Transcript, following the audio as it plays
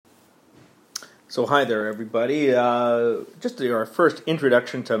So hi there, everybody. Just our first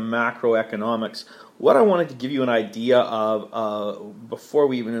introduction to macroeconomics. What I wanted to give you an idea of before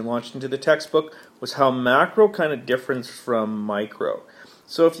we even launched into the textbook was how macro kind of differs from micro.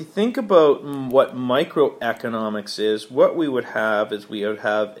 So if you think about what microeconomics is, what we would have is we would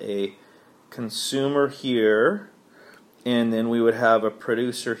have a consumer here, and then we would have a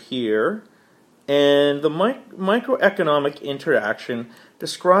producer here. And the microeconomic interaction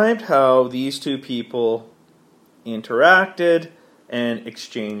described how these two people interacted and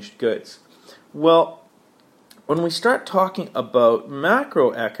exchanged goods. Well, when we start talking about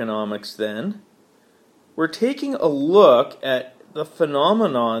macroeconomics then, we're taking a look at the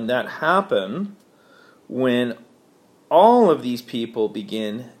phenomenon that happen when all of these people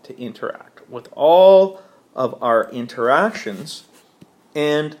begin to interact with all of our interactions,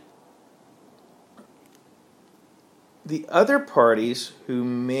 and the other parties who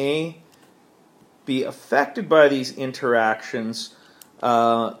may be affected by these interactions,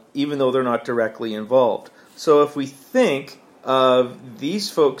 even though they're not directly involved. So if we think of these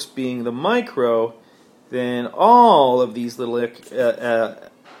folks being the micro, then all of these little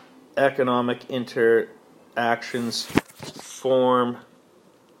economic interactions form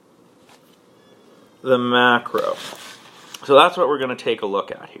the macro. So that's what we're going to take a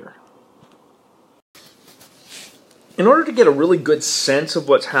look at here. In order to get a really good sense of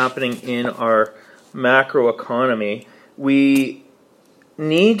what's happening in our macroeconomy, we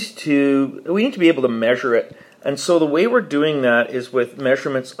need to be able to measure it. And so the way we're doing that is with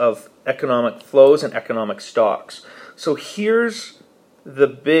measurements of economic flows and economic stocks. So here's the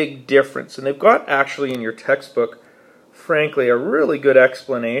big difference. And they've got actually in your textbook, frankly, a really good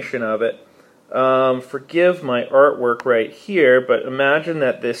explanation of it. Forgive my artwork right here, but imagine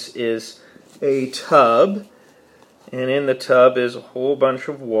that this is a tub. And in the tub is a whole bunch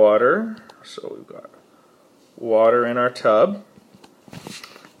of water. So we've got water in our tub.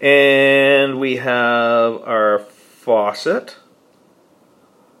 And we have our faucet.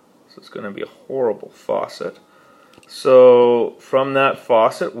 So it's going to be a horrible faucet. So from that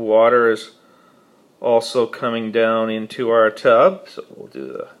faucet, water is also coming down into our tub. So we'll do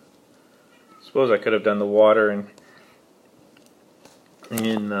the... I suppose I could have done the water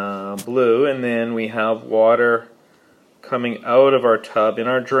in blue. And then we have water coming out of our tub in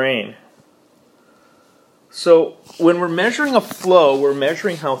our drain. So when we're measuring a flow, we're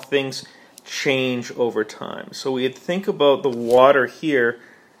measuring how things change over time. So we'd think about the water here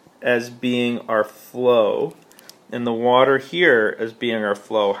as being our flow, and the water here as being our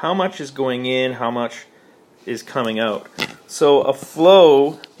flow. How much is going in, how much is coming out? So a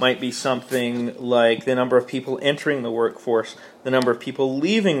flow might be something like the number of people entering the workforce, the number of people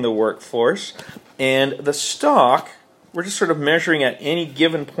leaving the workforce, and the stock, we're just sort of measuring at any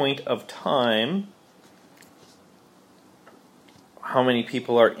given point of time how many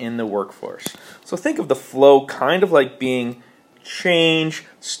people are in the workforce. So think of the flow kind of like being change.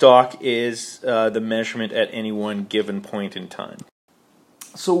 Stock is the measurement at any one given point in time.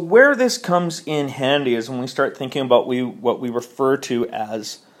 So where this comes in handy is when we start thinking about what we refer to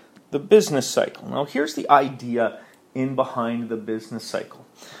as the business cycle. Now here's the idea in behind the business cycle.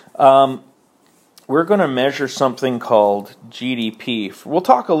 We're going to measure something called GDP. We'll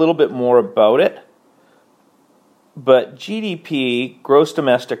talk a little bit more about it, but GDP, gross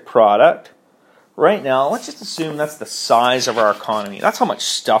domestic product, right now, let's just assume that's the size of our economy. That's how much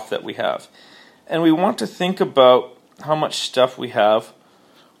stuff that we have. And we want to think about how much stuff we have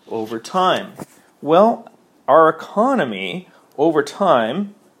over time. Well, our economy over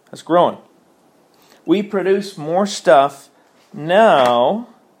time has grown. We produce more stuff now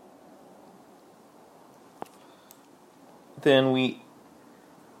than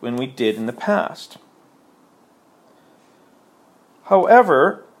when we did in the past.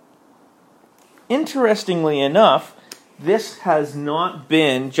 However, interestingly enough, this has not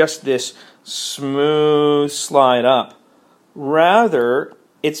been just this smooth slide up. Rather,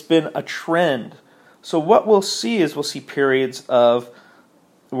 it's been a trend. So what we'll see is we'll see periods of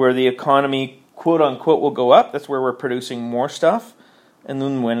where the economy, quote unquote, will go up. That's where we're producing more stuff. And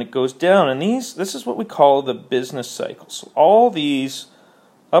then when it goes down, and this is what we call the business cycle. So all these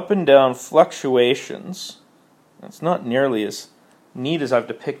up and down fluctuations, it's not nearly as neat as I've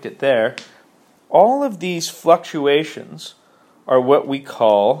depicted there. All of these fluctuations are what we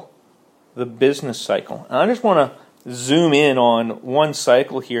call the business cycle. And I just want to zoom in on one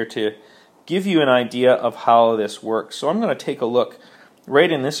cycle here to give you an idea of how this works. So I'm going to take a look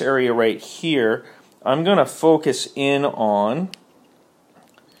right in this area right here. I'm going to focus in on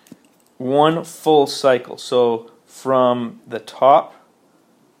one full cycle. So from the top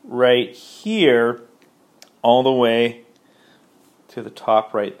right here all the way to the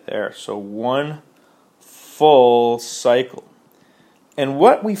top right there. So one full cycle. And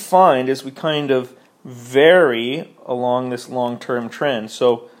what we find is we kind of vary along this long-term trend.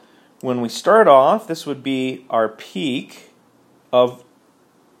 So when we start off, this would be our peak of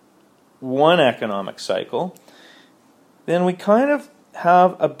one economic cycle. Then we kind of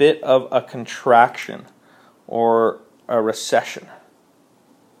have a bit of a contraction or a recession.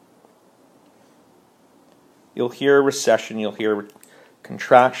 You'll hear recession, you'll hear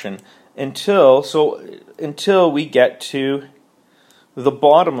contraction until we get to the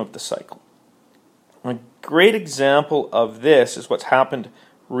bottom of the cycle. A great example of this is what's happened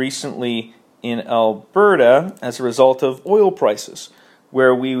recently in Alberta as a result of oil prices,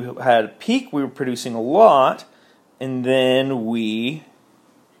 where we had a peak, we were producing a lot, and then we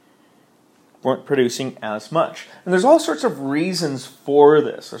weren't producing as much. And there's all sorts of reasons for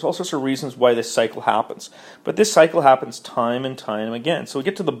this. There's all sorts of reasons why this cycle happens. But this cycle happens time and time again. So we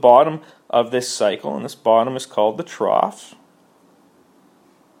get to the bottom of this cycle, and this bottom is called the trough.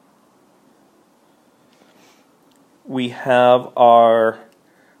 We have our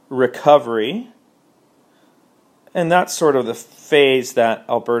recovery, and that's sort of the phase that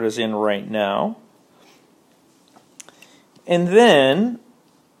Alberta's in right now. And then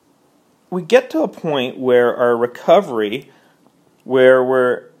we get to a point where our recovery, where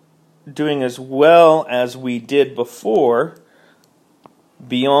we're doing as well as we did before,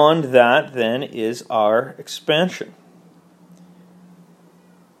 beyond that then is our expansion.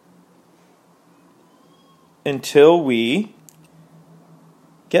 Until we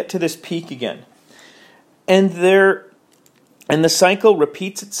get to this peak again. And the cycle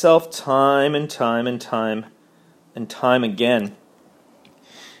repeats itself time and time and time and time again,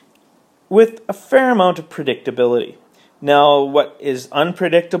 with a fair amount of predictability. Now, what is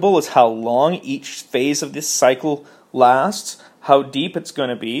unpredictable is how long each phase of this cycle lasts, how deep it's going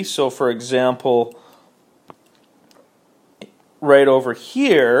to be. So, for example, right over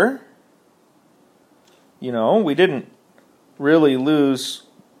here, we didn't really lose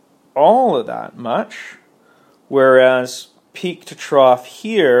all of that much, whereas peak to trough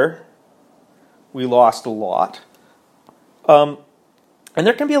here, we lost a lot. And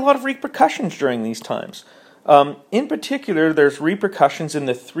there can be a lot of repercussions during these times. In particular, there's repercussions in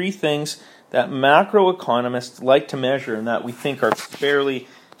the three things that macroeconomists like to measure and that we think are fairly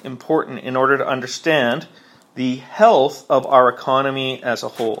important in order to understand the health of our economy as a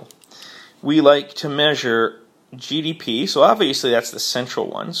whole. We like to measure GDP, so obviously that's the central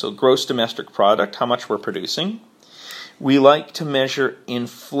one, so gross domestic product, how much we're producing. We like to measure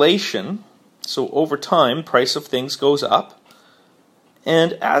inflation, so over time, price of things goes up.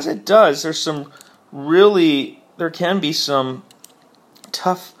 And as it does, there can be some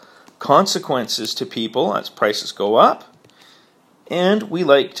tough consequences to people as prices go up. And we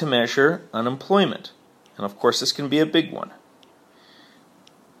like to measure unemployment. And of course, this can be a big one.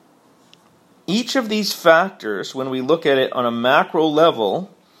 Each of these factors, when we look at it on a macro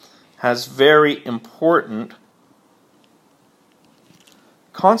level, has very important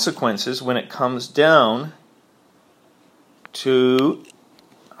consequences when it comes down to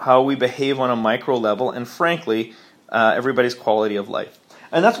how we behave on a micro level and, frankly, everybody's quality of life.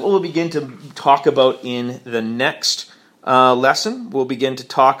 And that's what we'll begin to talk about in the next lesson. We'll begin to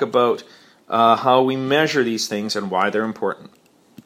talk about how we measure these things and why they're important.